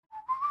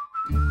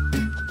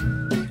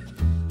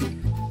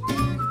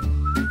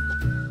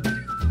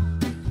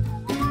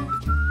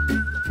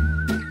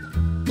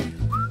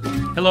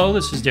Hello,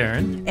 this is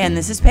Darren. And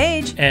this is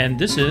Paige. And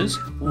this is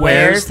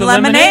Where's the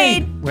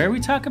Lemonade? Where we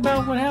talk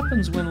about what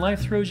happens when life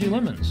throws you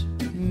lemons.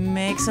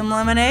 Make some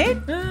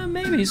lemonade?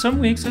 Maybe. Some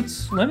weeks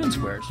it's lemon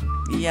squares.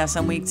 Yeah,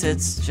 some weeks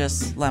it's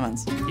just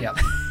lemons. Yep.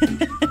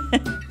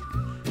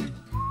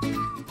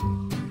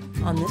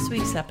 On this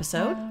week's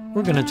episode,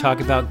 we're going to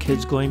talk about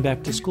kids going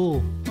back to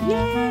school.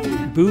 Yay!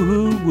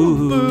 Boo-hoo,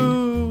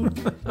 woo-hoo.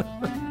 Boo.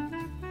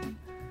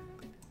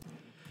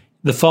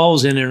 The fall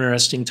is an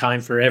interesting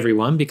time for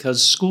everyone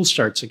because school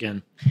starts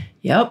again.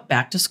 Yep,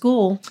 back to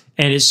school.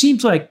 And it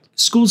seems like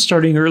school's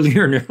starting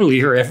earlier and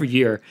earlier every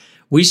year.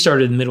 We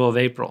started in the middle of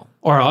April,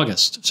 or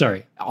August.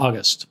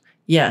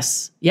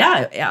 Yes.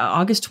 Yeah,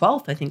 August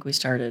 12th, I think we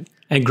started.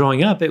 And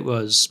growing up, it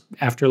was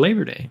after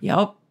Labor Day.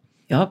 Yep.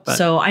 But,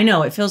 so I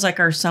know it feels like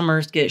our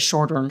summers get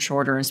shorter and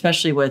shorter,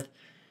 especially with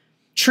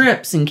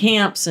trips and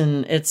camps,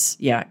 and it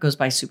goes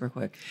by super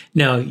quick.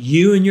 Now,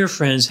 you and your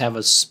friends have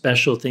a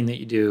special thing that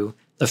you do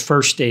the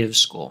first day of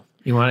school.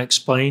 You want to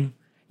explain?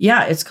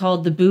 Yeah, it's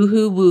called the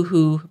Boo-hoo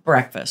Woo-hoo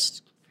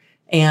Breakfast.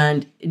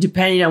 And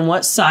depending on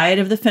what side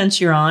of the fence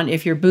you're on,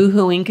 if you're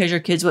boo-hooing because your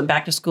kids went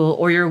back to school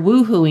or you're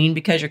woo-hooing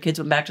because your kids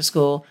went back to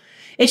school,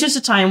 it's just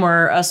a time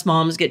where us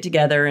moms get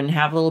together and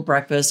have a little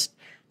breakfast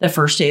the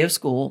first day of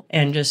school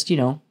and just,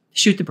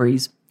 shoot the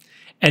breeze.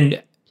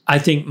 And I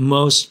think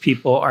most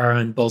people are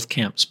on both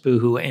camps,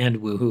 boo-hoo and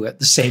woo-hoo at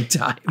the same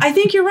time. I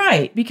think you're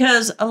right,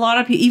 because a lot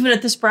of people, even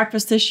at this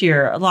breakfast this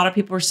year, a lot of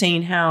people were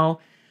saying how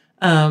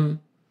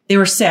they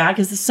were sad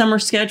because the summer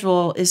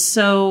schedule is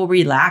so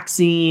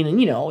relaxing.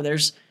 And,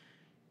 there's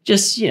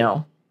just,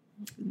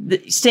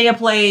 stay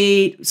up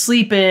late,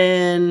 sleep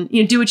in,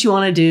 do what you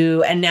want to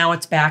do. And now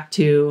it's back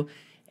to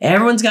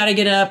everyone's got to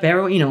get up,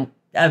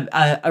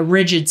 a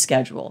rigid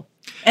schedule.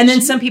 And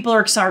then some people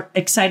are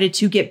excited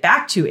to get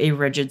back to a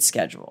rigid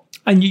schedule.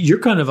 And you're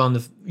kind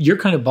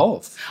of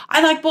both.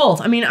 I like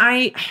both. I mean,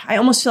 I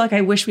almost feel like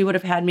I wish we would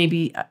have had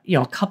maybe,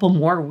 a couple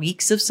more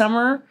weeks of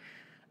summer.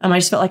 I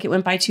just felt like it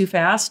went by too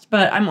fast,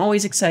 but I'm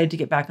always excited to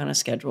get back on a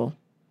schedule.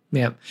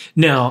 Yeah.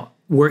 Now,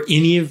 were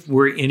any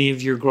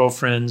of your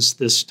girlfriends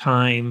this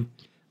time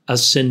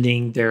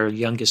sending their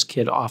youngest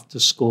kid off to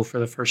school for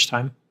the first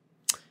time?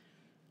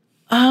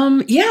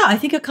 Yeah, I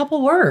think a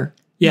couple were.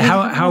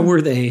 Yeah. How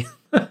were they?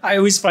 I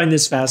always find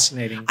this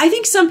fascinating. I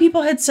think some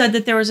people had said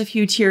that there was a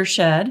few tears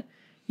shed.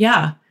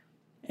 Yeah.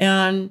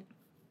 And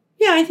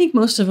yeah, I think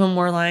most of them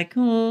were like,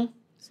 oh,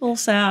 it's a little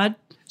sad.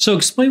 So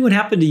explain what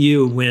happened to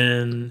you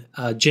when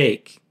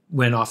Jake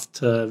went off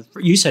to,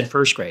 you said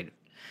first grade.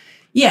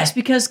 Yes,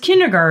 because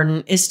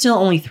kindergarten is still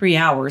only 3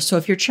 hours. So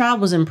if your child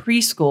was in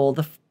preschool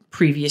the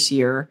previous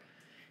year,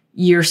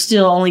 you're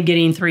still only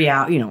getting 3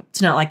 hours.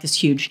 It's not like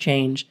this huge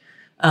change.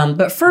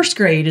 But first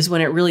grade is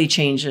when it really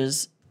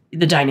changes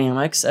the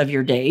dynamics of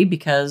your day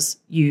because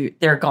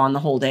they're gone the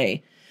whole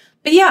day.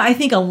 But yeah, I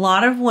think a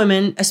lot of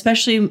women,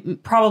 especially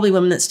probably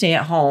women that stay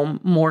at home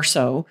more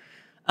so,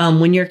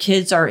 when your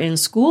kids are in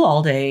school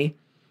all day,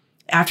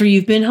 after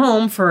you've been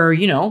home for,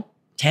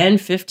 10,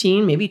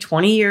 15, maybe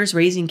 20 years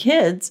raising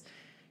kids,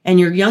 and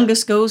your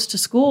youngest goes to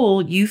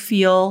school, you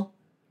feel,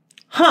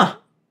 a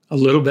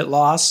little bit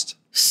lost.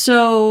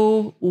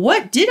 So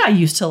what did I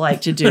used to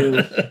like to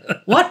do?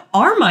 What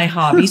are my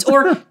hobbies?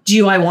 Or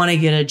do I want to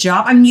get a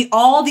job? I mean,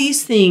 all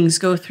these things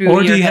go through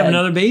your head. Or do you have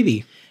another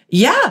baby?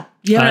 Yeah.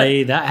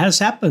 That has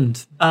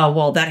happened.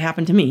 Well, that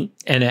happened to me.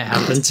 And it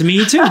happened to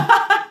me too.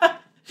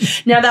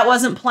 Now, that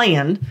wasn't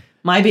planned.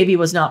 My baby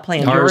was not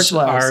planned. Yours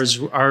was.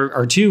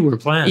 Our two were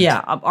planned. Yeah,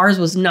 ours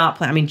was not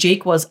planned. I mean,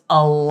 Jake was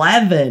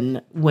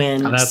 11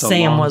 when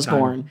Sam was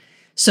born.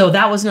 So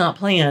that was not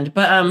planned.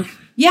 But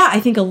yeah,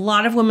 I think a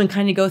lot of women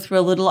kind of go through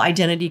a little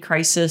identity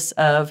crisis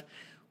of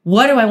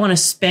what do I want to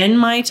spend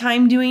my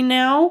time doing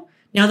now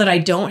that I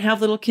don't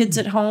have little kids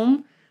at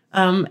home?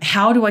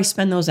 How do I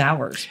spend those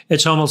hours?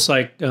 It's almost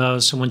like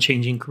someone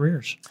changing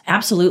careers.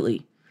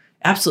 Absolutely.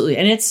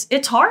 And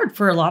it's hard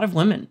for a lot of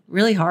women,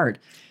 really hard.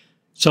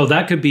 So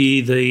that could be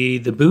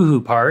the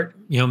boohoo part,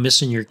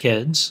 missing your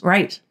kids.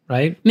 Right.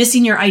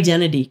 Missing your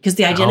identity, because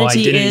the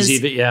identity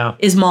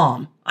is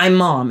mom. I'm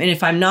mom. And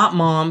if I'm not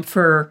mom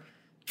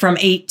from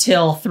 8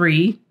 till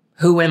 3,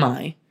 who am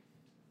I?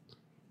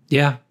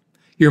 Yeah.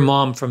 You're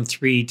mom from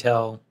 3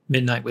 till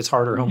midnight with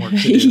harder homework to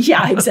do.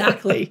 Yeah,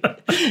 exactly.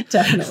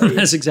 Definitely.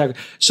 That's exactly.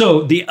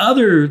 So the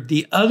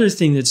other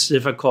thing that's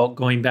difficult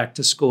going back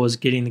to school is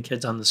getting the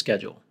kids on the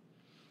schedule.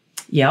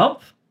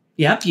 Yep.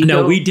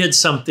 We did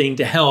something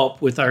to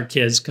help with our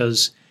kids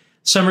because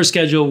summer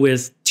schedule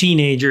with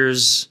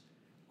teenagers,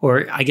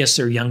 or I guess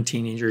they're young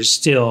teenagers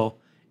still,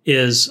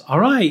 is all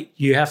right.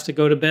 You have to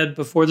go to bed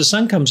before the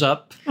sun comes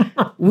up.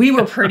 We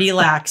were pretty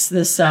lax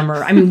this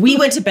summer. I mean, we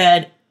went to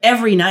bed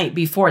every night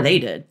before they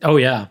did. Oh,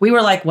 yeah. We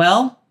were like,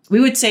 we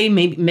would say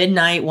maybe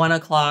midnight, 1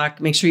 o'clock,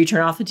 make sure you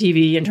turn off the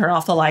TV and turn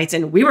off the lights.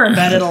 And we were in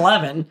bed at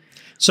 11.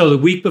 So the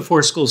week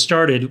before school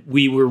started,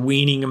 we were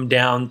weaning them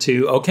down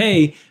to,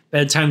 okay,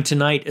 bedtime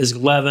tonight is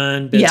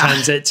 11,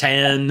 bedtime's at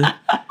 10.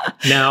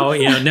 Now,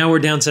 now we're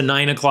down to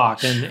 9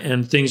 o'clock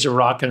and things are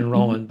rocking and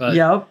rolling.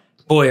 But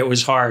boy, it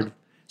was hard,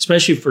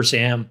 especially for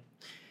Sam.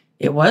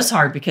 It was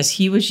hard because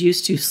he was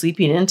used to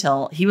sleeping in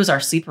till he was our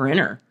sleeper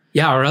inner.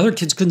 Yeah, our other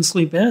kids couldn't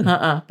sleep in.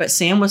 But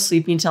Sam was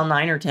sleeping till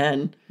 9 or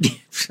 10.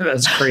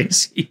 That's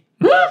crazy.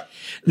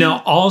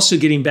 Now, also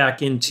getting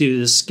back into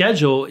the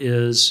schedule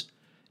is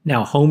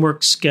now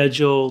homework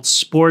scheduled,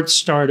 sports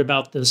start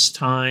about this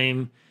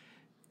time,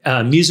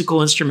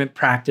 musical instrument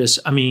practice.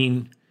 I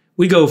mean,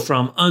 we go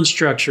from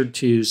unstructured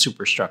to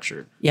super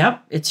structured.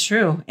 Yep, it's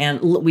true.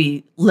 And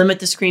we limit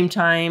the screen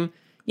time,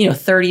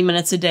 30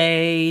 minutes a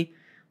day.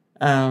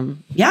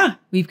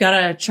 We've got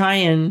to try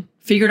and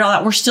figure it all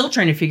out. We're still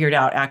trying to figure it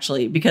out,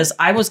 actually, because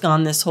I was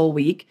gone this whole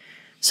week.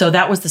 So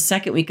that was the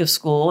second week of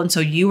school. And so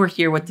you were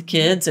here with the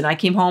kids and I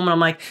came home and I'm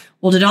like,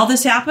 well, did all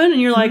this happen? And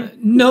you're like,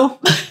 no.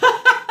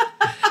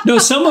 No,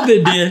 some of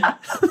it did.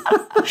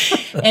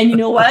 And you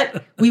know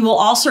what? We will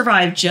all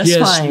survive just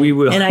fine. Yes, we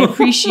will. And I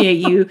appreciate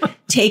you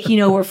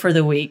taking over for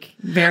the week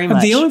very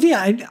much. The only thing,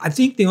 I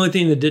think the only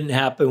thing that didn't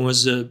happen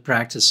was the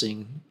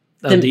practicing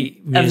of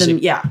the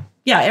music.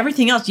 Yeah,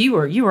 everything else, you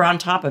were on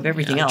top of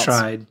everything else.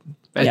 I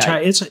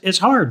tried. It's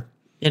hard.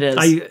 It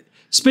is.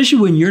 Especially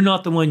when you're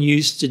not the one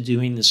used to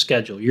doing the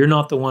schedule. You're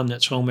not the one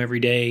that's home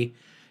every day,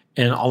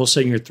 and all of a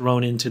sudden you're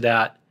thrown into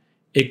that.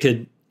 It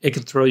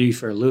could throw you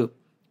for a loop.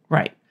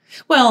 Right.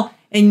 Well,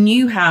 and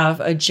you have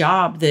a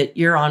job that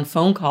you're on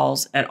phone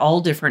calls at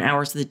all different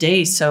hours of the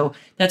day, so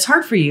that's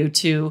hard for you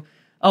to.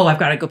 Oh, I've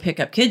got to go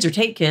pick up kids or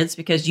take kids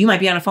because you might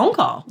be on a phone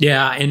call.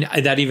 Yeah,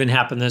 and that even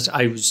happened.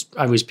 I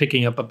was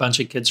picking up a bunch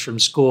of kids from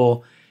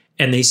school,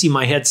 and they see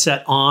my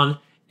headset on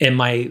and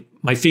my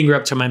finger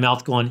up to my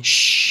mouth going,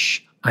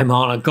 shh, I'm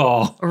on a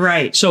call.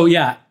 Right. So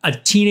yeah, a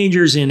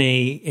teenager's in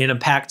a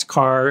packed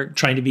car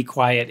trying to be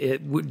quiet.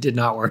 It did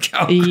not work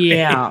out.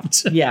 Yeah.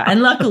 Yeah.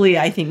 And luckily,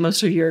 I think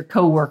most of your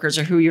coworkers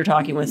or who you're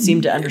talking with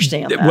seem to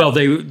understand that. Well,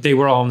 they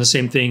were all on the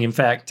same thing. In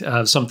fact,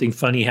 something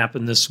funny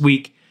happened this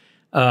week.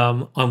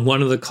 On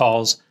one of the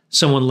calls,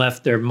 someone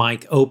left their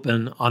mic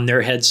open on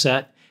their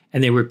headset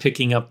and they were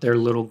picking up their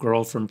little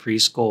girl from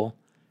preschool.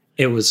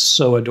 It was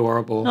so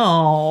adorable.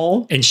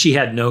 Oh. And she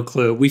had no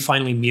clue. We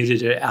finally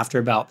muted it after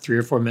about 3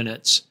 or 4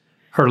 minutes,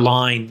 her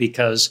line,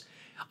 because,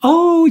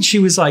 she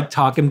was like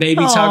talking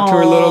baby talk to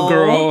her little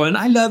girl. And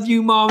I love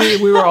you, mommy.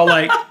 We were all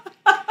like,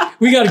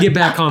 we got to get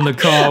back on the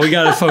call. We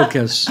got to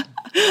focus.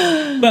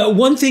 But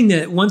one thing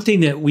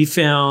that we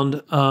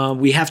found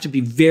we have to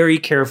be very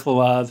careful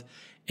of,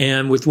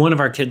 and with one of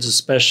our kids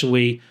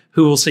especially,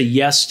 who will say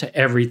yes to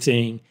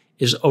everything,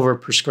 is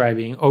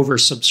overprescribing,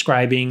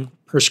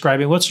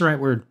 prescribing. What's the right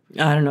word?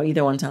 I don't know.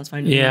 Either one sounds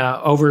fine to me.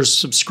 Yeah,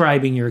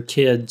 oversubscribing your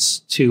kids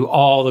to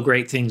all the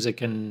great things that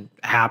can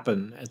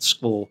happen at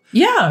school.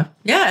 Yeah.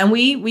 And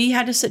we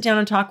had to sit down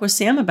and talk with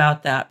Sam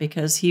about that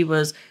because he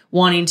was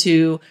wanting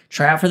to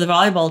try out for the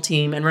volleyball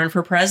team and run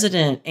for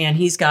president. And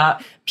he's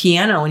got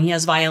piano and he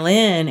has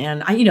violin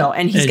and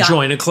he's got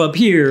join a club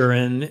here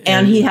and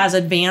he has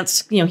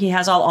advanced. He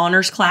has all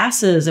honors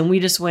classes. And we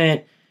just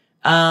went,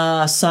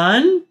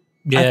 son.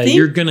 Yeah,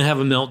 you're going to have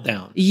a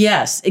meltdown.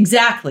 Yes,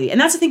 exactly. And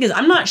that's the thing is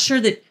I'm not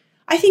sure that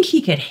I think he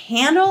could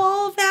handle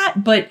all of that,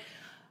 but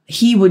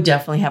he would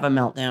definitely have a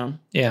meltdown.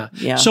 Yeah.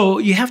 So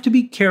you have to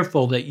be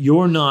careful that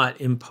you're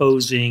not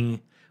imposing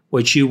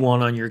what you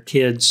want on your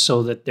kids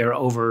so that they're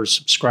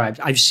oversubscribed.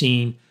 I've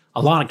seen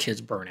a lot of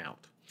kids burn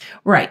out.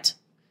 Right.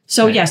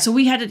 So so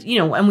we had to,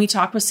 and we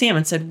talked with Sam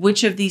and said,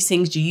 which of these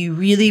things do you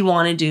really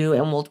want to do?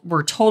 And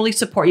we're totally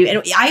support you.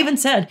 And I even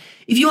said,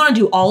 if you want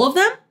to do all of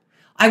them,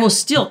 I will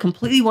still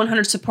completely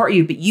 100 support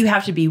you, but you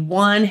have to be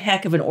one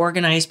heck of an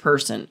organized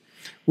person.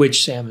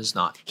 Which Sam is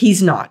not.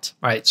 He's not.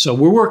 Right. So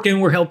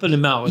we're helping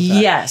him out with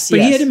that. Yes. But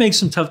he had to make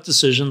some tough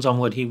decisions on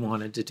what he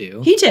wanted to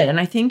do. He did.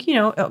 And I think,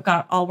 it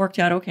got all worked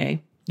out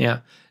okay. Yeah.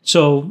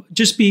 So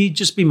just be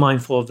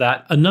mindful of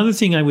that. Another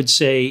thing I would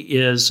say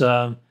is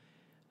how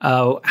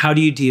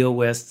do you deal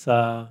with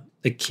the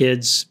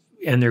kids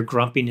and their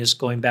grumpiness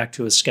going back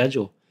to a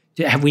schedule?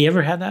 Have we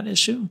ever had that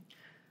issue?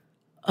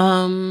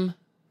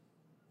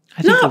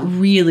 Not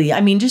really.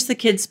 I mean, just the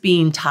kids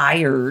being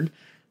tired,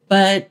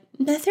 but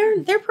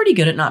they're pretty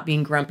good at not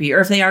being grumpy. Or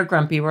if they are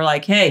grumpy, we're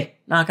like, hey,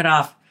 knock it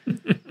off.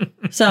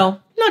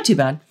 So not too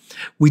bad.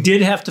 We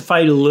did have to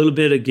fight a little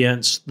bit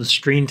against the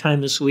screen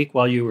time this week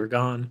while you were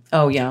gone.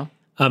 Oh, yeah.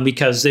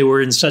 Because they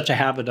were in such a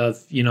habit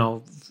of,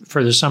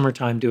 for the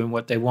summertime doing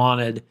what they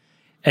wanted.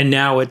 And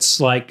now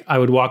it's like I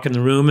would walk in the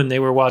room and they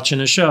were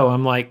watching a show.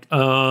 I'm like,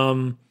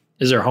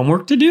 is there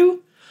homework to do?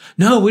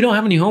 No, we don't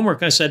have any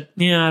homework. I said,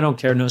 yeah, I don't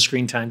care. No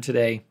screen time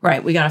today.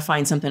 Right. We got to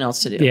find something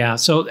else to do. Yeah.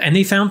 So, and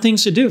they found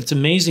things to do. It's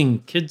amazing.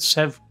 Kids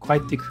have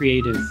quite the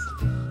creative.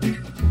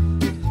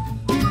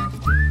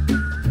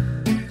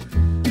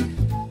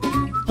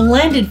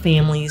 Blended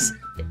families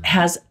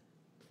has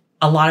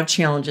a lot of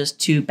challenges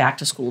to back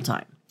to school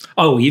time.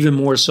 Oh, even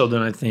more so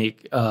than I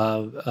think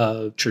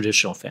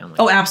traditional family.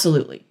 Oh,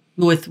 absolutely.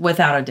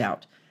 Without a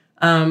doubt.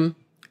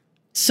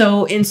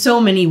 So in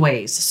so many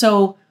ways.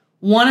 So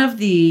one of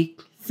the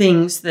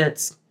things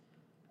that's,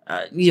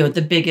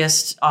 the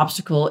biggest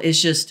obstacle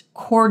is just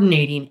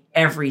coordinating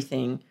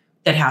everything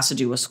that has to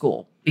do with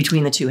school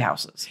between the two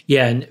houses.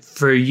 Yeah. And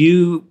for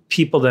you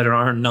people that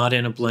are not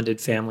in a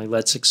blended family,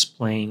 let's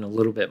explain a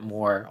little bit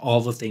more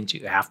all the things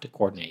you have to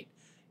coordinate,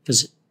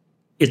 because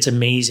it's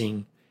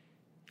amazing.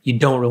 You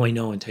don't really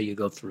know until you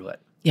go through it.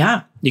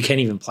 Yeah. You can't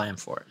even plan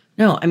for it.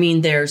 No, I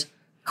mean, there's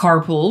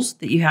carpools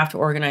that you have to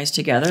organize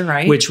together,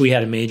 right? Which we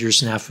had a major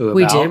snafu about.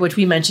 We did, which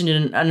we mentioned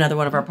in another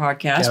one of our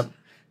podcasts. Yep.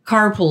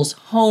 Carpools,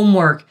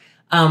 homework.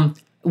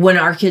 When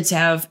our kids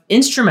have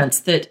instruments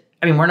that,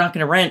 we're not going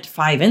to rent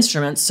 5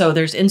 instruments. So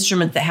there's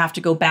instruments that have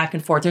to go back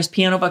and forth. There's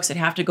piano books that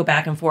have to go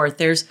back and forth.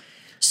 There's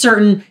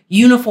certain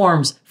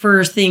uniforms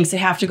for things that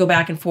have to go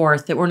back and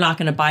forth that we're not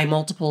going to buy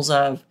multiples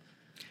of.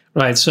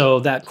 Right. So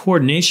that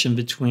coordination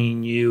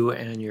between you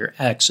and your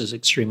ex is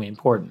extremely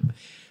important.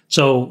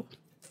 So,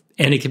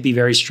 and it can be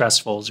very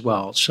stressful as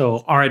well.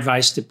 So our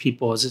advice to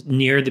people is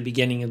near the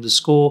beginning of the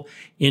school,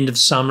 end of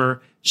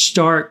summer,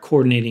 start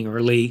coordinating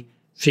early,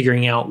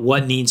 figuring out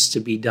what needs to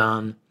be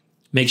done.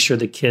 Make sure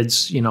the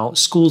kids,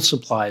 school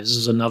supplies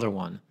is another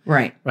one.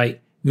 Right.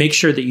 Right. Make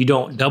sure that you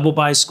don't double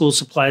buy school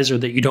supplies or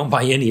that you don't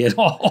buy any at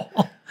all.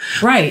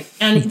 Right.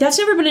 And that's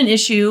never been an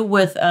issue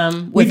with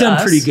We've done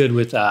us. pretty good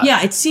with that.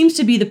 Yeah, it seems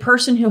to be the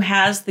person who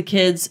has the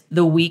kids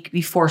the week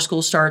before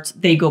school starts,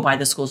 they go buy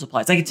the school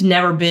supplies. Like it's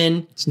never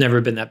been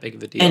that big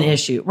of a deal. an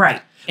issue.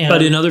 Right. And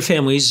but in other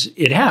families,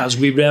 it has.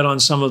 We read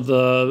on some of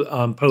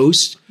the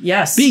posts,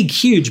 yes, big,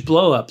 huge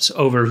blow-ups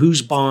over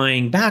who's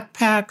buying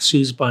backpacks,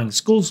 who's buying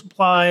school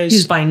supplies.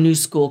 who's buying new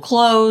school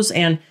clothes.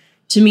 And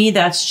to me,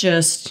 that's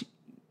just,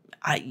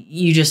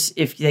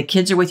 if the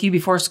kids are with you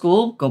before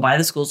school, go buy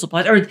the school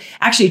supplies. Or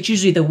actually, it's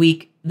usually the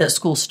week that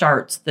school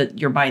starts that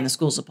you're buying the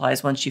school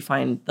supplies once you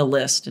find the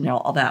list and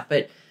all that.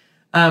 But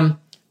I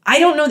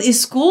don't know,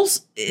 is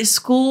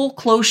school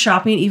clothes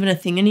shopping even a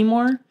thing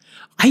anymore?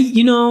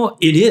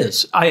 It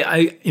is.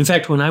 In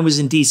fact, when I was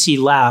in DC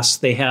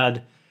last,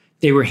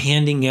 they were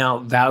handing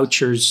out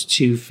vouchers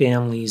to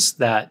families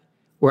that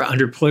were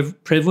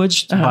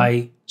underprivileged to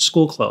buy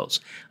school clothes.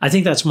 I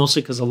think that's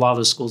mostly because a lot of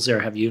the schools there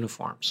have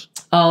uniforms.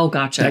 Oh,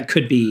 gotcha. That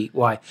could be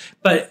why.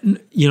 But,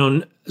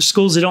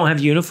 schools that don't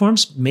have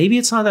uniforms, maybe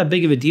it's not that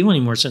big of a deal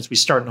anymore since we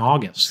start in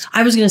August.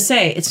 I was going to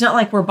say, it's not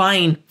like we're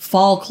buying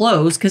fall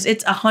clothes because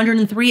it's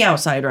 103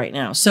 outside right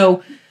now.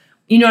 So,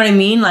 you know what I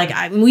mean?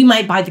 Like we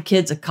might buy the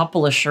kids a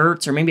couple of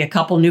shirts or maybe a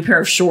couple new pair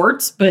of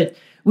shorts, but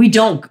we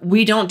don't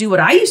do what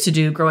I used to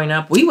do growing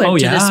up. We went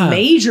to this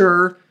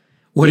major.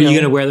 What are you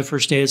going to wear the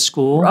first day of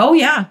school? Oh,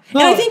 yeah. And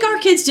I think our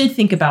kids did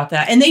think about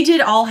that. And they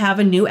did all have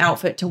a new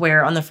outfit to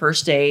wear on the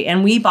first day.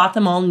 And we bought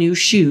them all new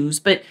shoes.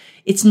 But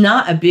it's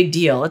not a big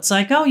deal. It's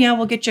like, oh, yeah,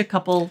 we'll get you a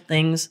couple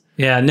things.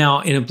 Yeah. Now,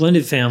 in a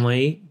blended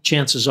family,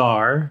 chances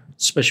are,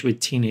 especially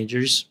with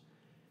teenagers,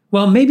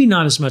 well, maybe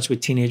not as much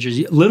with teenagers.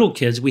 Little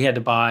kids, we had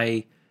to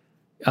buy,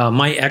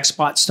 my ex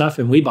bought stuff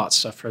and we bought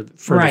stuff for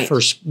the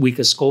first week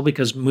of school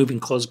because moving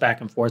clothes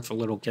back and forth for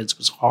little kids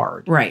was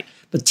hard. Right.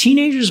 But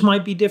teenagers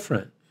might be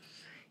different.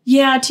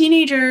 Yeah,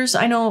 teenagers.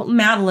 I know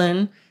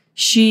Madeline,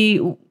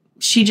 she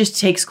just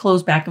takes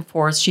clothes back and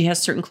forth. She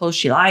has certain clothes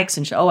she likes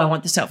and I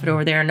want this outfit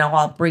over there. No,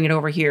 I'll bring it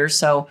over here.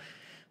 So,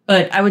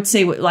 but I would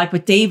say like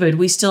with David,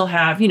 we still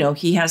have,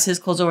 he has his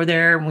clothes over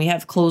there and we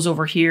have clothes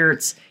over here.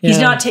 He's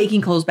not taking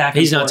clothes back and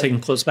forth. He's not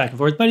taking clothes back and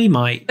forth, but he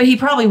might. But he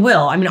probably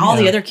will. I mean, all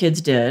the other kids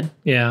did.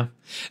 Yeah.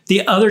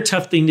 The other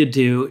tough thing to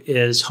do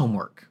is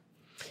homework.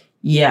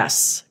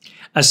 Yes.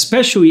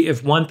 Especially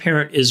if one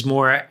parent is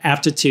more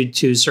aptitude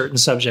to certain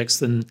subjects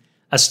than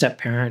a step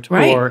parent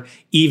or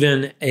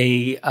even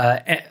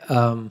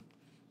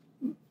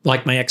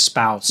like my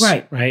ex-spouse.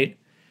 Right.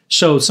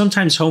 So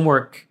sometimes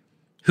homework,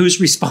 who's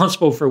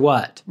responsible for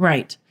what?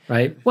 Right.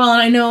 Right. Well,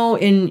 and I know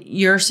in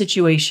your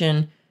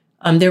situation,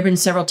 there have been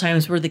several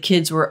times where the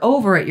kids were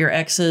over at your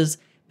ex's,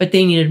 but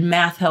they needed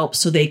math help.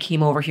 So they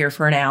came over here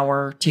for an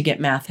hour to get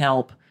math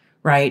help.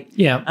 Right.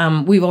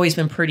 Yeah. We've always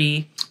been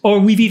pretty. Or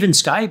we've even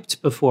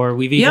Skyped before.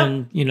 We've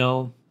even,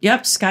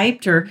 Yep,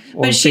 Skyped or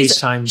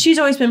FaceTime. She's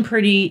always been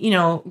pretty,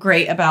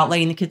 great about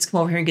letting the kids come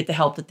over here and get the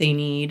help that they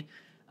need.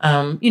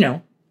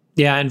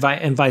 Yeah, and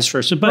vice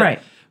versa. But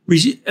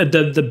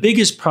the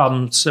biggest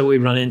problems that we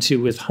run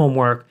into with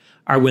homework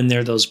are when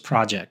there are those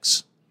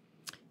projects.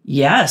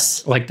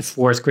 Yes. Like the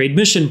 4th grade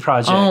mission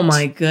project. Oh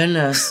my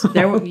goodness.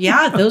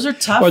 Those are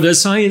tough. Or the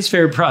science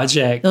fair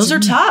project. Those are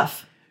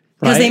tough.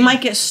 Because they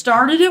might get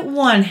started at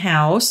one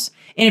house.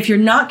 And if you're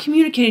not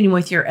communicating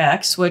with your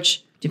ex,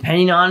 which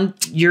depending on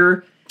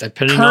your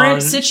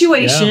current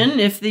situation,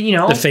 if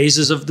the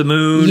phases of the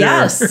moon,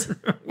 yes,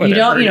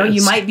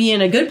 you might be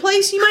in a good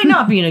place, you might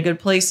not be in a good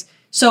place.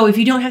 So if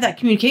you don't have that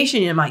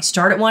communication, it might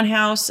start at one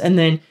house, and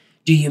then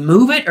do you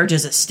move it or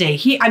does it stay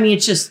here? I mean,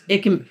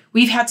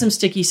 we've had some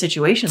sticky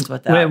situations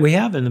with that. We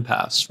have in the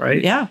past,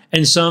 right? Yeah,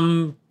 and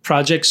some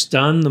projects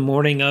done the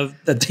morning of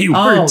that they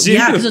were due.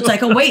 Yeah, because it's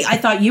like, oh wait, I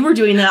thought you were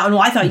doing that, and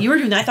I thought you were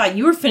doing that. I thought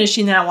you were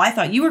finishing that. Well, I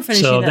thought you were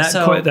finishing that.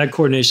 So that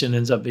coordination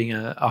ends up being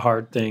a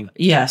hard thing.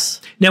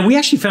 Yes. Now we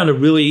actually found a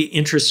really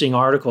interesting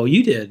article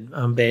you did,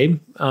 babe,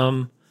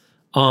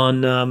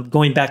 on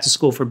going back to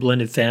school for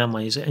blended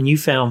families, and you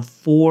found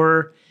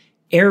 4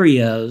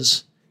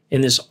 areas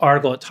in this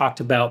article it talked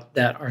about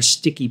that are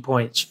sticky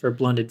points for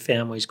blended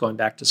families going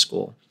back to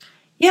school.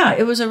 Yeah,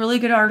 it was a really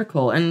good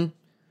article. And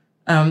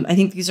I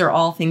think these are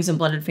all things in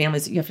blended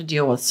families that you have to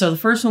deal with. So the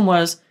first one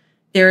was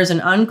there is an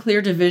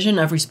unclear division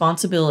of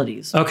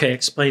responsibilities. Okay,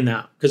 explain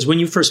that. Because when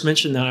you first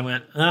mentioned that, I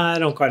went, I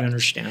don't quite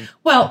understand.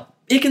 Well,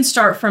 it can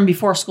start from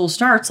before school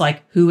starts,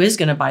 like who is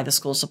going to buy the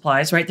school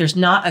supplies, right? There's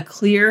not a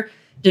clear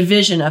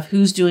division of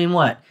who's doing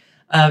what.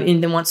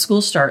 And then once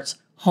school starts,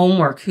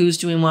 homework, who's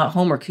doing what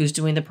homework, who's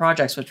doing the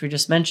projects, which we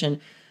just mentioned,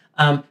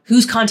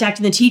 who's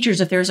contacting the teachers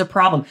if there's a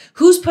problem,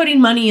 who's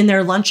putting money in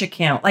their lunch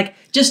account, like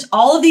just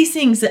all of these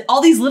things, that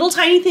all these little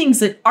tiny things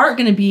that aren't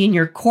going to be in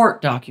your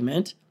court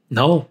document.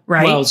 No,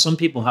 right? Well, some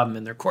people have them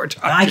in their court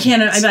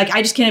documents.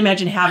 I just can't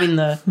imagine having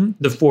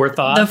the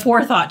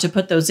forethought to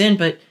put those in.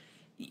 But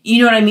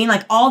you know what I mean?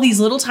 Like all these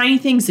little tiny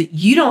things that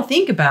you don't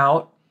think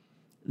about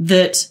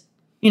that,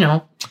 you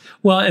know.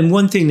 Well, and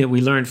one thing that we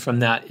learned from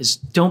that is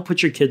don't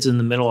put your kids in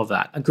the middle of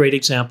that. A great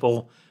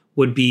example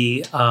would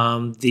be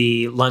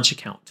the lunch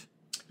account.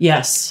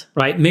 Yes.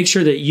 Right? Make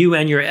sure that you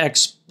and your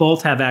ex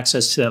both have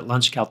access to that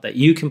lunch account, that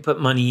you can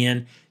put money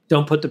in.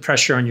 Don't put the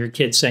pressure on your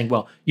kids saying,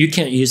 well, you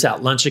can't use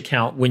that lunch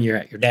account when you're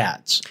at your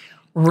dad's.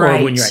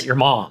 Right. Or when you're at your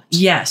mom's.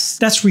 Yes.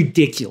 That's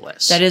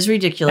ridiculous. That is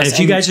ridiculous. And if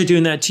you guys are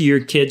doing that to your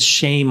kids,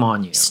 shame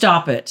on you.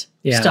 Stop it.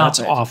 Yeah, Stop that's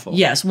it. awful.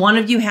 Yes. One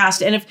of you has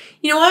to. And if,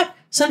 you know what?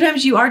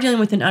 Sometimes you are dealing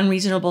with an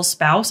unreasonable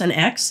spouse, an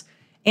ex,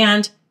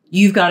 and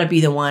you've got to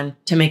be the one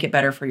to make it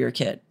better for your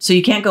kid. So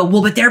you can't go,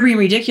 well, but they're being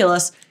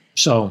ridiculous.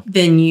 So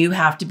then you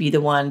have to be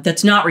the one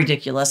that's not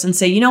ridiculous and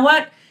say, you know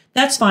what?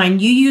 That's fine.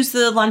 You use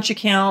the lunch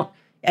account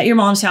at your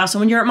mom's house. And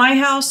when you're at my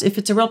house, if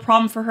it's a real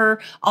problem for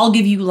her, I'll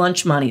give you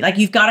lunch money. Like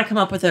you've got to come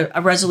up with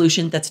a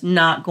resolution that's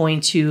not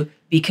going to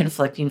be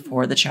conflicting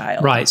for the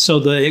child. Right. So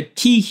the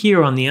key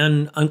here on the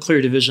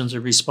unclear divisions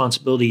of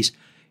responsibilities,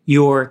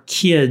 your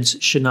kids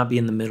should not be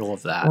in the middle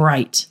of that.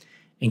 Right.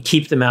 And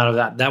keep them out of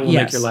that. That will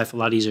make your life a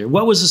lot easier.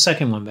 What was the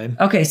second one, babe?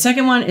 Okay.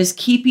 Second one is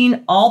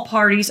keeping all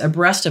parties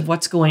abreast of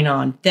what's going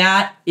on.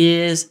 That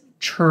is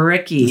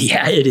tricky.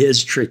 Yeah, it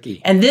is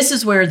tricky. And this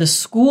is where the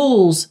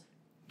schools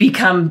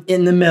become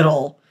in the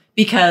middle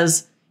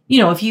because, you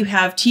know, if you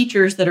have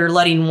teachers that are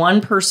letting one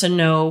person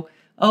know,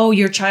 oh,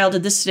 your child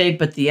did this today,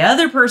 but the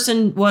other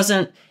person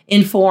wasn't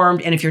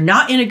informed. And if you're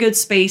not in a good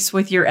space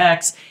with your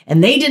ex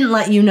and they didn't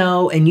let you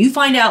know and you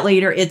find out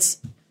later,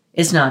 it's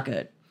not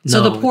good.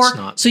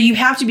 So you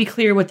have to be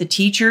clear with the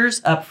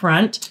teachers up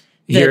front.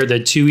 Here are the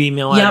 2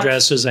 email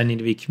addresses I need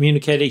to be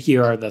communicated.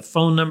 Here are the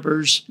phone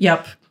numbers.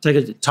 Yep.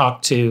 To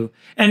talk to.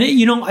 And,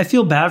 you know, I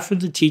feel bad for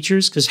the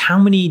teachers because how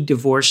many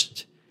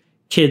divorced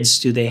kids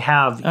do they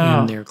have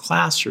in their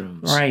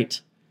classrooms? Right.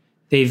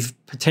 They've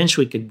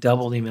potentially could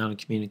double the amount of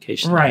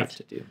communication they have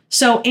to do.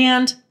 So,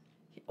 and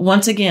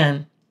once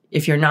again,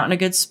 if you're not in a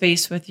good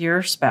space with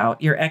your spouse,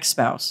 your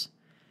ex-spouse,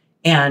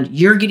 and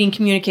you're getting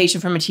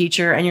communication from a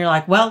teacher and you're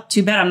like, well,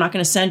 too bad, I'm not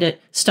going to send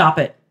it. Stop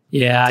it.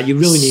 Yeah, you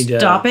really need to.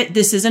 Stop it.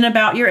 This isn't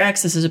about your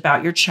ex. This is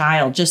about your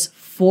child. Just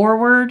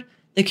forward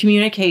the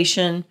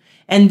communication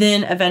and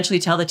then eventually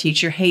tell the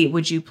teacher, hey,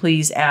 would you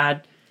please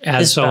add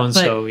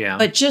so-and-so, yeah.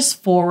 But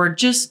just forward,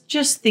 just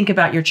think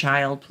about your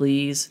child,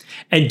 please.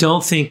 And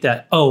don't think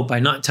that, by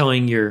not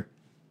telling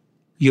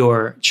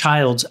your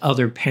child's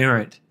other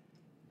parent,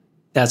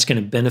 that's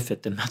going to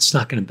benefit them. That's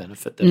not going to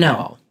benefit them at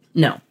all.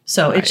 No.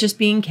 So it's just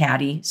being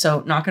catty.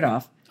 So knock it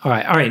off. All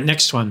right.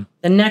 Next one.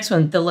 The next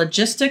one, the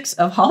logistics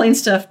of hauling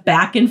stuff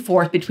back and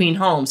forth between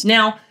homes.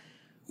 Now,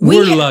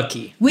 we're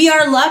lucky. We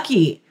are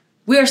lucky.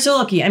 We are so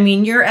lucky. I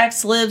mean, your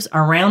ex lives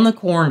around the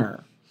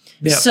corner.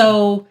 Yep.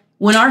 So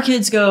when our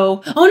kids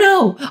go, oh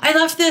no, I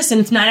left this and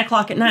it's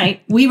 9:00 at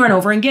night, we run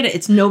over and get it.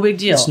 It's no big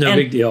deal. It's no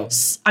big deal.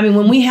 I mean,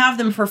 when we have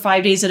them for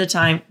 5 days at a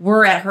time,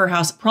 we're at her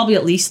house probably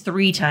at least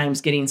 3 times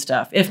getting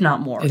stuff, if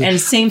not more. And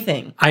same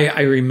thing.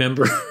 I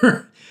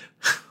remember.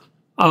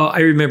 I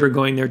remember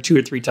going there 2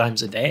 or 3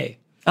 times a day.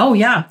 Oh,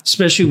 yeah.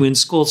 Especially when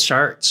school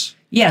starts.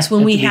 Yes,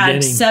 when we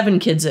had 7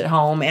 kids at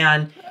home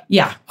and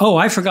yeah. Oh,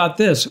 I forgot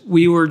this.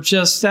 We were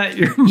just at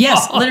your mom's.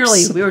 Yes,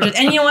 literally. We were just,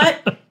 and you know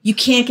what? You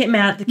can't get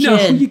mad at the kid.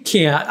 No, you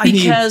can't.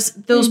 Because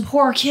those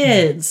poor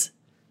kids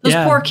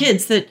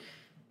that,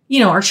 you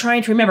know, are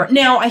trying to remember.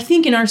 Now, I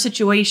think in our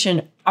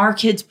situation, our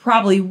kids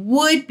probably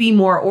would be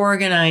more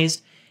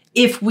organized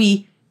if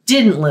we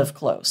didn't live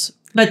close.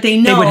 But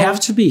they know. They would have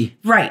to be.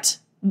 Right.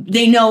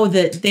 They know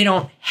that they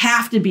don't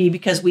have to be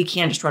because we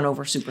can just run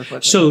over super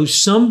quickly. So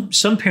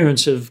some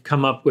parents have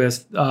come up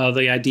with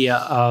the idea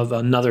of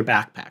another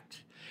backpack.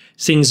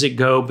 Things that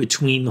go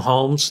between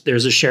homes.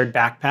 There's a shared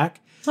backpack.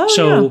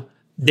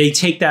 They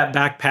take that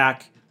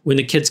backpack. When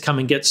the kids come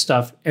and get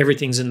stuff,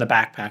 everything's in the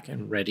backpack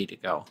and ready to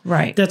go.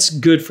 Right. That's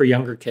good for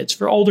younger kids.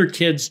 For older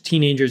kids,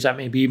 teenagers, that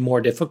may be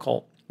more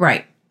difficult.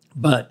 Right.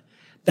 But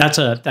that's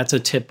a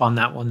tip on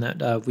that one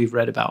that we've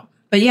read about.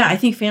 But yeah, I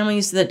think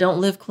families that don't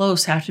live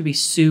close have to be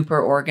super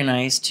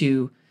organized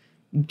to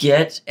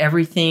get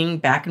everything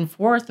back and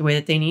forth the way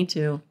that they need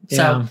to. Yeah.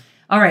 So,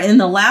 All right. And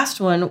the last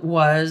one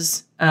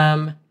was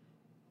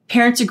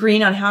parents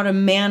agreeing on how to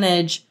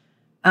manage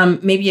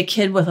maybe a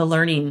kid with a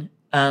learning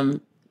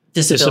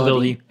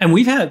disability. And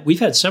we've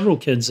had several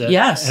kids that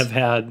Yes. have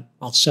had,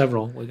 well,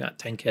 several. We got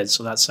 10 kids,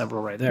 so that's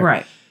several right there.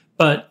 Right.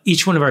 But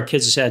each one of our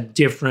kids has had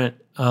different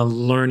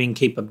learning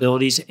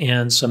capabilities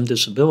and some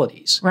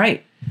disabilities.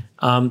 Right.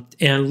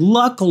 And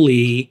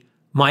luckily,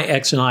 my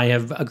ex and I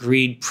have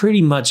agreed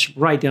pretty much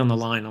right down the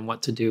line on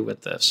what to do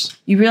with this.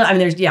 You really, I mean,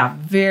 there's,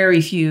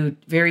 very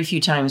few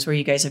times where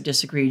you guys have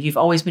disagreed. You've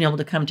always been able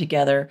to come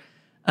together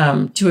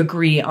to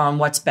agree on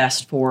what's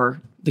best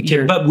for The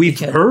kid. But we've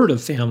heard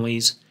of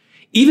families,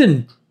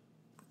 even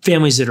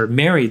families that are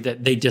married,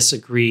 that they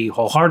disagree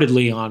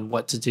wholeheartedly on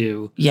what to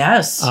do.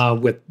 Yes.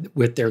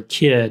 With their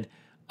kid.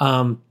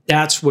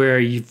 That's where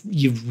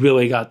you've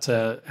really got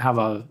to have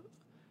a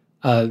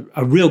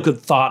real good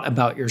thought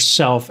about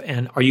yourself,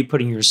 and are you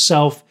putting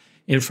yourself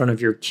in front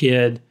of your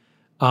kid?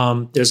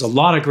 There's a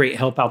lot of great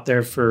help out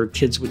there for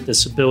kids with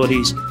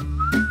disabilities.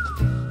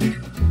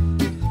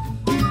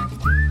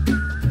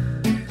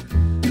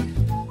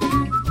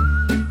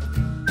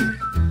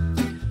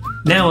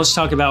 Now let's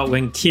talk about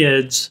when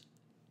kids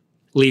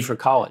leave for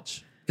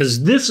college,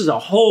 because this is a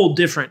whole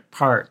different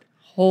part.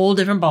 Whole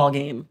different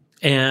ballgame.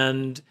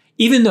 And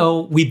even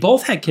though we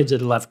both had kids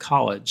that had left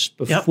college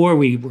before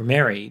we were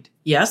married,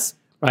 Yes.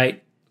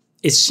 right?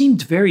 It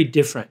seemed very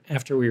different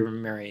after we were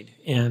married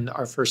and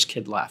our first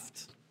kid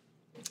left.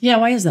 Yeah.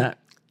 Why is that?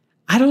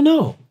 I don't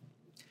know.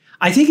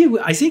 I think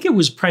it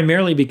was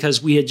primarily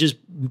because we had just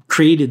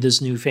created this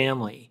new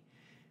family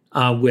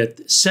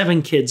with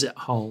 7 kids at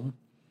home,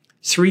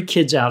 3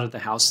 kids out of the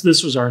house.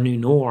 This was our new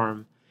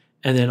norm.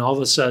 And then all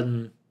of a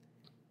sudden,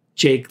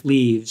 Jake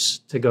leaves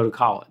to go to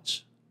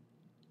college.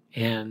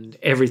 And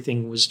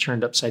everything was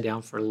turned upside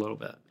down for a little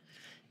bit.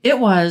 It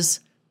was,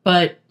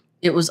 but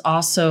it was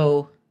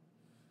also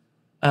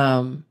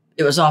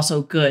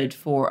good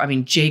for, I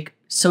mean, Jake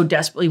so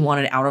desperately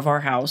wanted out of our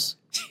house.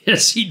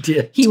 Yes, he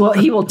did. He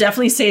will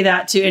definitely say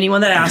that to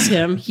anyone that asks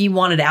him. He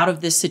wanted out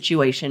of this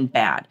situation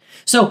bad.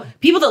 So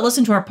people that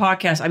listen to our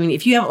podcast, I mean,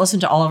 if you haven't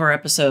listened to all of our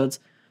episodes,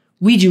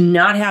 we do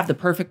not have the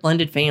perfect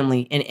blended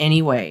family in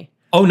any way.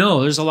 Oh,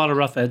 no, there's a lot of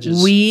rough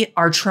edges. We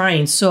are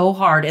trying so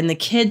hard, and the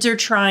kids are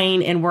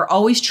trying, and we're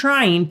always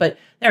trying, but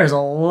there's a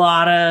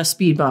lot of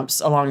speed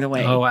bumps along the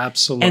way. Oh,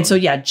 absolutely. And so,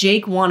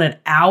 Jake wanted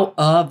out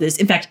of this.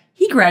 In fact,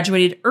 he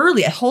graduated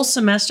early, a whole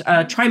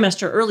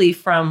trimester early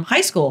from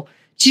high school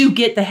to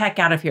get the heck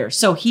out of here.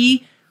 So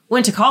he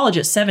went to college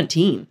at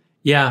 17.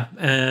 Yeah,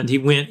 and he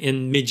went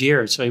in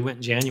mid-year, so he went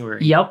in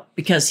January. Yep,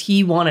 because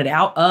he wanted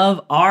out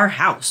of our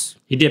house.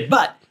 He did,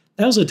 but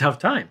that was a tough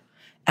time.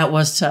 That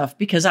was tough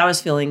because I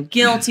was feeling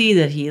guilty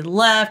that he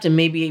left and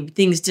maybe he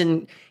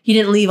didn't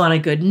leave on a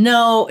good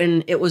note,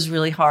 and it was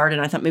really hard.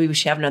 And I thought maybe we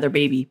should have another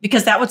baby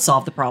because that would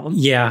solve the problem.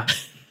 Yeah.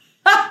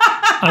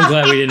 I'm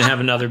glad we didn't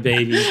have another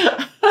baby.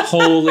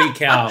 Holy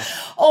cow.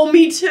 Oh,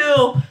 me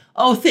too.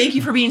 Oh, thank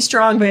you for being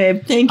strong,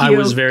 babe. Thank you. I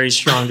was very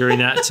strong during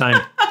that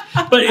time.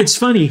 But it's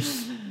funny,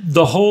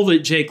 the hole that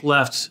Jake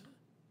left,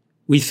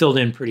 we filled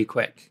in pretty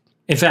quick.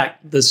 In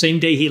fact, the same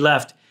day he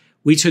left,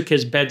 we took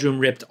his bedroom,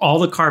 ripped all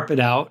the carpet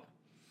out,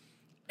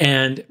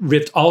 and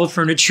ripped all the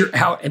furniture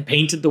out and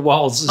painted the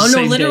walls.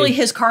 Literally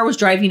his car was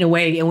driving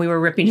away and we were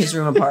ripping his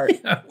room apart.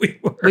 Yeah,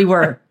 we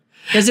were.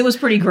 Because it was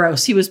pretty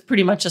gross. He was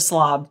pretty much a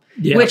slob,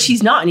 yeah. Which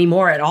he's not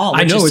anymore at all,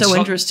 which is so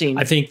interesting.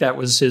 I think that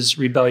was his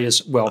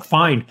rebellious, well,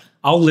 fine,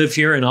 I'll live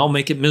here and I'll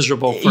make it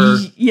miserable for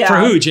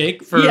who,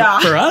 Jake? For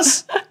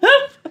us?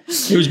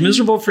 It was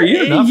miserable for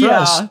you, not for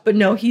us. But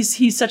no,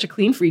 he's such a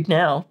clean freak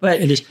now. But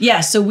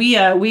so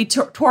we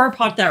tore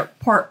apart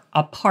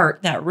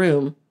that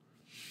room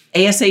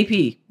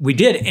ASAP. We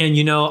did.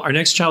 And, our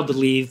next child to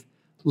leave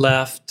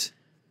left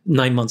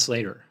 9 months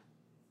later.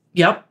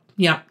 Yep.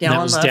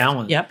 Dallin left.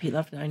 Dallin. Yep, he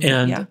left 9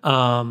 And,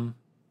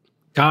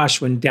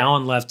 when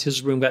Dallin left,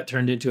 his room got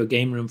turned into a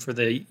game room for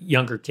the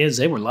younger kids.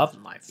 They were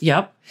loving life.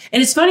 Yep.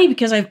 And it's funny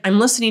because I'm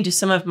listening to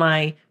some of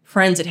my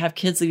friends that have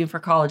kids leaving for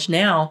college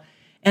now,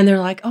 and they're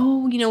like,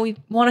 oh, we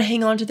want to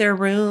hang on to their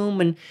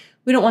room, and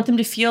we don't want them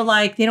to feel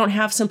like they don't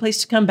have some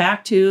place to come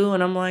back to.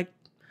 And I'm like,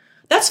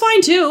 that's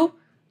fine too.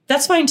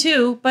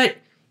 But,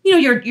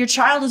 your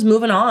child is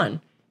moving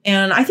on.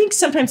 And I think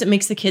sometimes it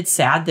makes the kids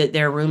sad that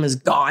their room is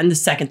gone the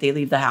second they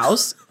leave the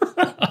house.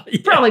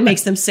 Probably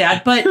makes them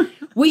sad. But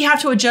we have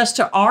to adjust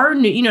to our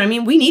new,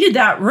 we needed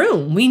that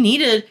room. We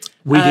needed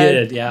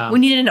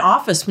an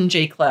office when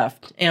Jake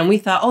left. And we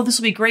thought, oh, this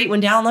will be great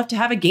when Dallin left to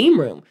have a game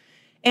room.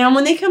 And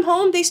when they come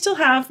home, they still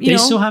have, they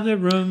still have their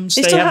rooms.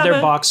 They have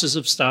their boxes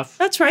of stuff.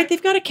 That's right.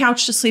 They've got a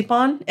couch to sleep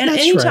on at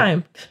any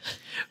time.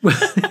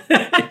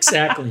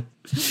 Exactly.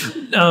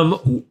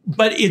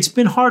 But it's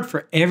been hard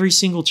for every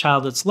single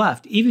child that's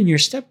left. Even your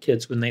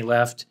stepkids, when they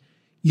left,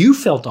 you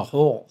felt a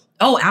hole.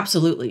 Oh,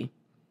 absolutely.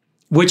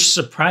 Which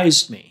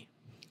surprised me.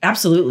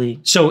 Absolutely.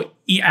 So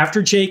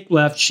after Jake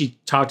left, she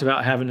talked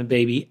about having a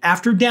baby.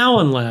 After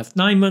Dallin left,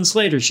 9 months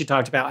later, she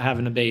talked about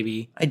having a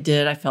baby. I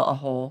did. I felt a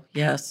hole.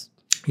 Yes.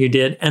 You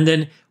did. And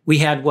then we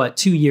had,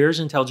 2 years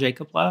until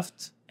Jacob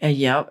left?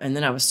 Yep. And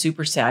then I was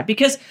super sad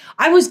because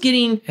I was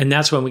getting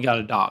that's when we got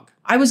a dog.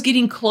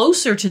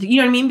 closer to you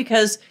know what I mean?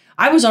 Because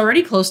I was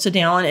already close to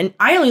Dallin, and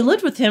I only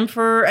lived with him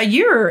for a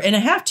year and a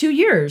half, 2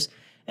 years.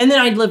 And then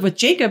I'd lived with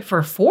Jacob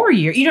for 4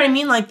 years. You know what I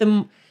mean? Like the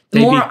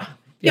more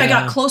I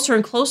got closer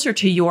and closer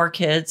to your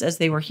kids as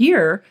they were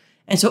here.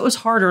 And so it was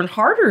harder and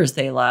harder as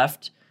they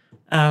left.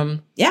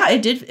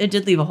 It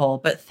did leave a hole,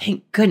 but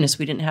thank goodness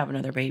we didn't have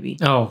another baby.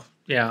 Oh,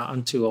 yeah,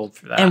 I'm too old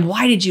for that. And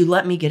why did you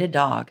let me get a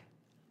dog?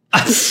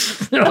 All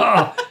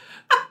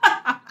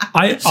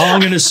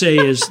I'm going to say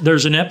is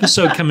there's an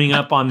episode coming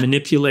up on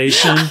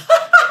manipulation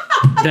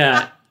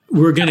that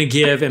we're going to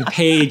give, and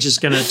Paige is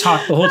going to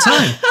talk the whole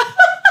time.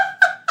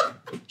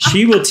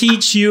 She will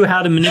teach you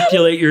how to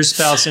manipulate your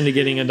spouse into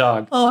getting a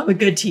dog. Oh, I'm a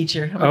good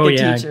teacher.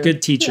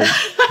 Good teacher.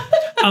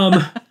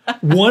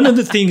 One of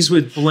the things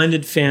with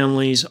blended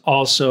families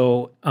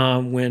also,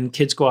 when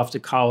kids go off to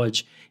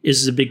college,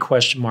 is the big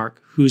question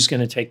mark: who's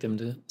going to take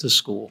them to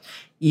school?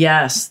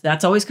 Yes,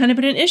 that's always kind of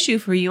been an issue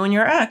for you and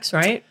your ex,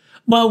 right?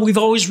 Well, we've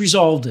always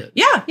resolved it.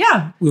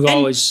 Yeah. We've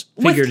always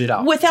figured it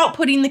out. Without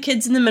putting the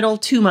kids in the middle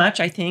too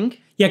much, I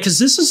think. Yeah, because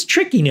this is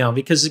tricky now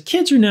because the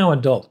kids are now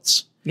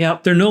adults.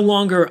 Yep. They're no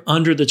longer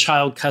under the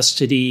child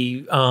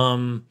custody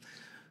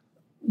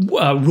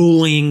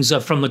rulings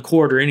from the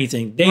court or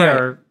anything. They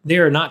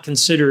are not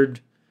considered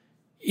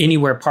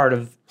anywhere part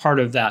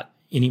of that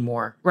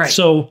anymore. Right.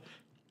 So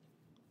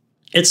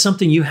it's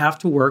something you have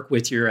to work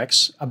with your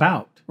ex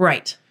about.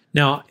 Right.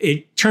 Now,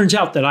 it turns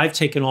out that I've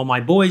taken all my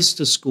boys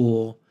to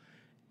school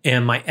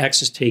and my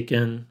ex has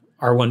taken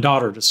our one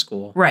daughter to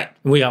school. Right.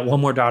 And we got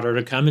one more daughter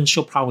to come and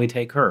she'll probably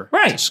take her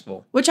to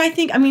school. Which I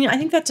think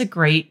that's a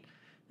great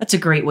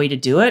way to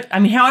do it. I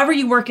mean, however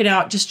you work it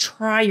out, just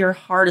try your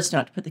hardest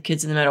not to put the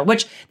kids in the middle,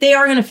 which they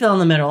are going to fill in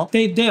the middle.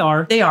 They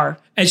are. They are.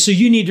 And so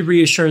you need to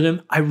reassure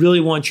them, I really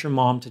want your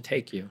mom to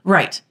take you.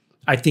 Right.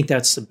 I think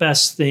that's the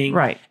best thing.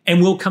 Right.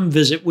 And we'll come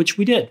visit, which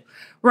we did.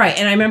 Right.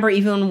 And I remember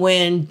even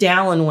when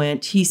Dallin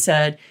went, he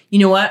said, you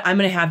know what? I'm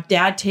going to have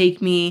dad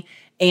take me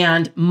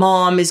and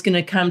mom is going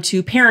to come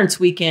to parents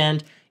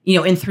weekend,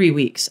 in 3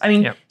 weeks. I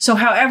mean, So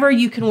however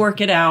you can work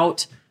it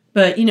out,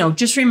 but,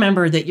 just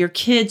remember that your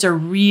kids are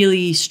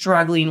really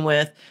struggling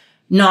with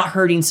not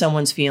hurting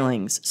someone's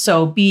feelings.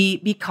 So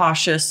be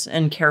cautious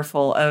and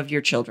careful of your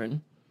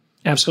children.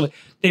 Absolutely.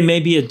 They may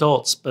be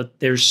adults, but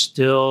they're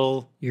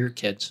still your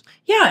kids.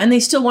 Yeah. And they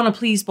still want to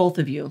please both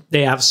of you.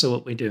 They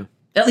absolutely do.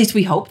 At least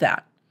we hope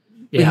that.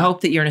 Yeah. We hope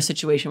that you're in a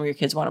situation where your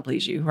kids want to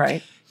please you,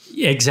 right?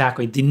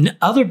 Exactly. The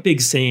other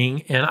big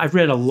thing, and I've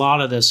read a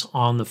lot of this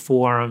on the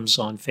forums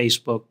on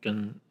Facebook,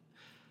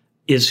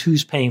 is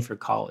who's paying for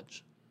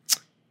college.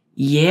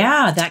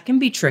 Yeah, that can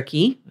be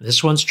tricky.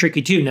 This one's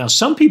tricky too. Now,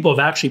 some people have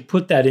actually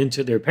put that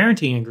into their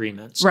parenting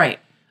agreements. Right.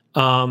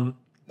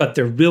 But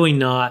they're really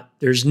not,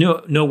 there's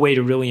no way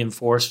to really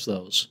enforce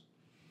those.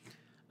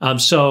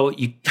 So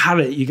you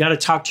gotta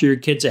talk to your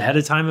kids ahead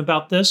of time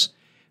about this.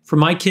 For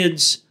my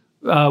kids,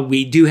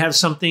 we do have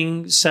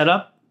something set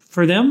up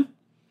for them,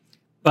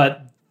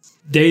 but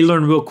they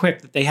learn real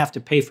quick that they have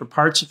to pay for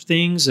parts of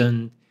things,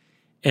 and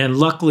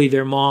luckily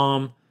their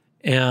mom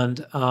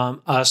and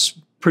us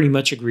pretty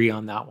much agree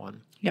on that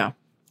one. Yeah.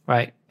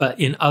 Right. But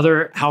in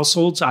other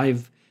households,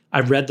 I've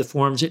read the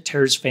forums. It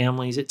tears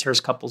families, it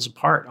tears couples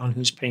apart on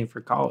who's paying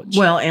for college.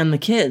 Well, and the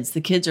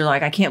kids are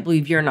like, I can't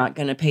believe you're not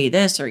going to pay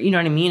this, or you know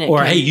what I mean?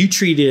 Hey, you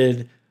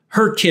treated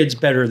her kids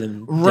better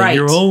than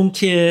your own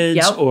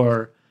kids.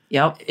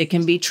 Yep. It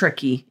can be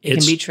tricky. It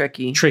can be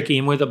tricky. Tricky.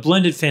 And with a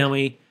blended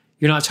family,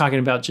 you're not talking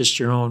about just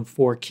your own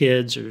 4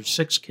 kids or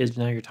 6 kids.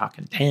 Now you're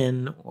talking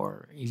 10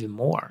 or even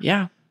more.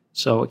 Yeah.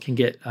 So it can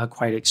get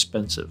quite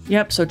expensive.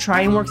 Yep. So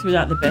try and work through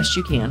that the best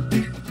you can.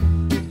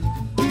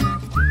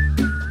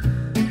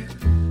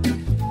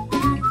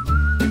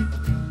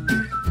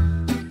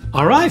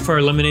 All right. For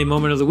our Lemonade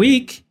Moment of the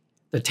Week,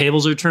 the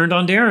tables are turned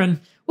on Darren.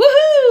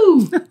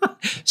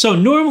 Woohoo! So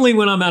normally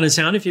when I'm out of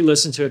town, if you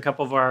listen to a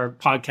couple of our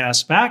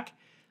podcasts back,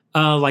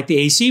 like the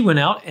AC went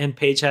out and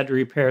Paige had to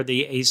repair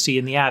the AC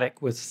in the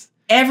attic with...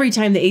 Every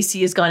time the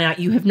AC has gone out,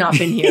 you have not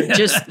been here.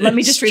 Let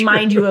me just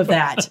remind you of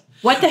that.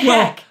 What the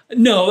heck?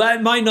 No,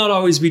 that might not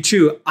always be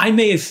true. I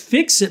may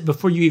fix it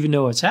before you even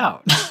know it's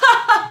out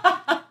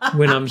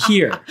when I'm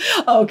here.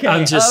 Okay.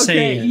 I'm just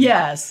saying.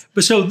 Yes.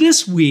 But so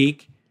this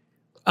week,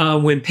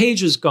 when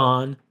Paige was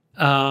gone,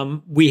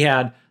 we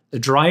had the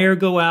dryer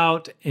go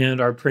out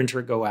and our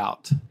printer go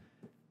out.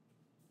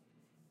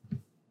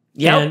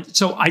 Yep. And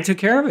so I took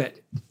care of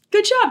it.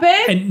 Good job,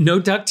 babe. And no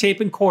duct tape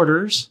and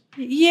quarters.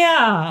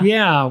 Yeah.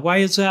 Yeah. Why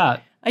is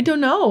that? I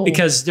don't know.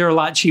 Because they're a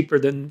lot cheaper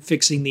than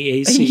fixing the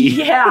AC.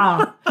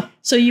 Yeah.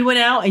 So you went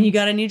out and you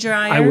got a new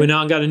dryer? I went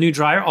out and got a new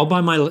dryer all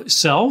by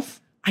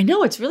myself. I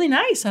know. It's really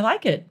nice. I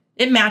like it.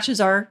 It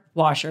matches our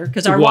washer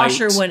because our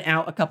washer went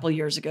out a couple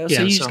years ago.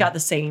 So you just got the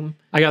same.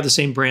 I got the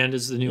same brand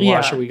as the new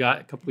washer we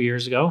got a couple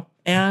years ago.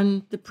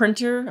 And the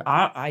printer,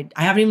 I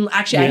haven't even,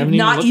 actually, I have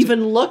not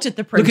even looked at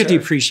the printer. Look at the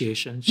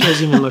appreciation. She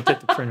hasn't even looked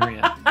at the printer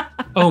yet.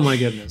 Oh my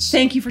goodness.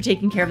 Thank you for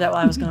taking care of that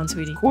while I was gone,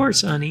 sweetie. Of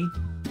course, honey.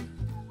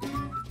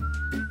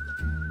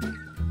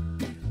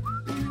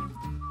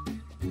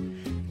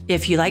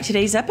 If you like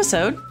today's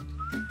episode,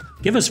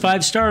 Give us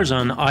 5 stars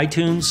on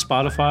iTunes,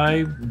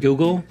 Spotify,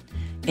 Google.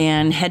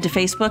 and head to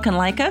Facebook and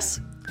like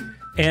us,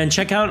 And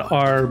check out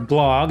our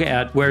blog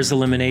at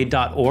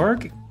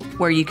where'sthelemonade.org.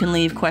 where you can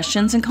leave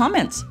questions and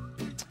comments.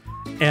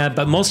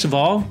 But most of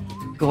all,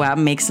 Go out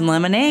and make some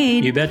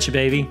lemonade. you betcha,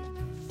 baby.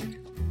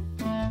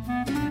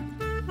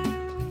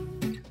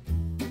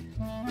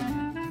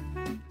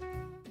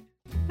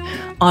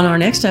 On our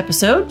next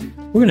episode,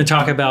 We're going to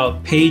talk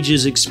about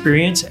Paige's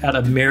experience at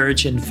a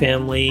marriage and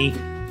family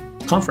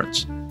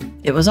conference.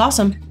 it was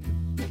awesome.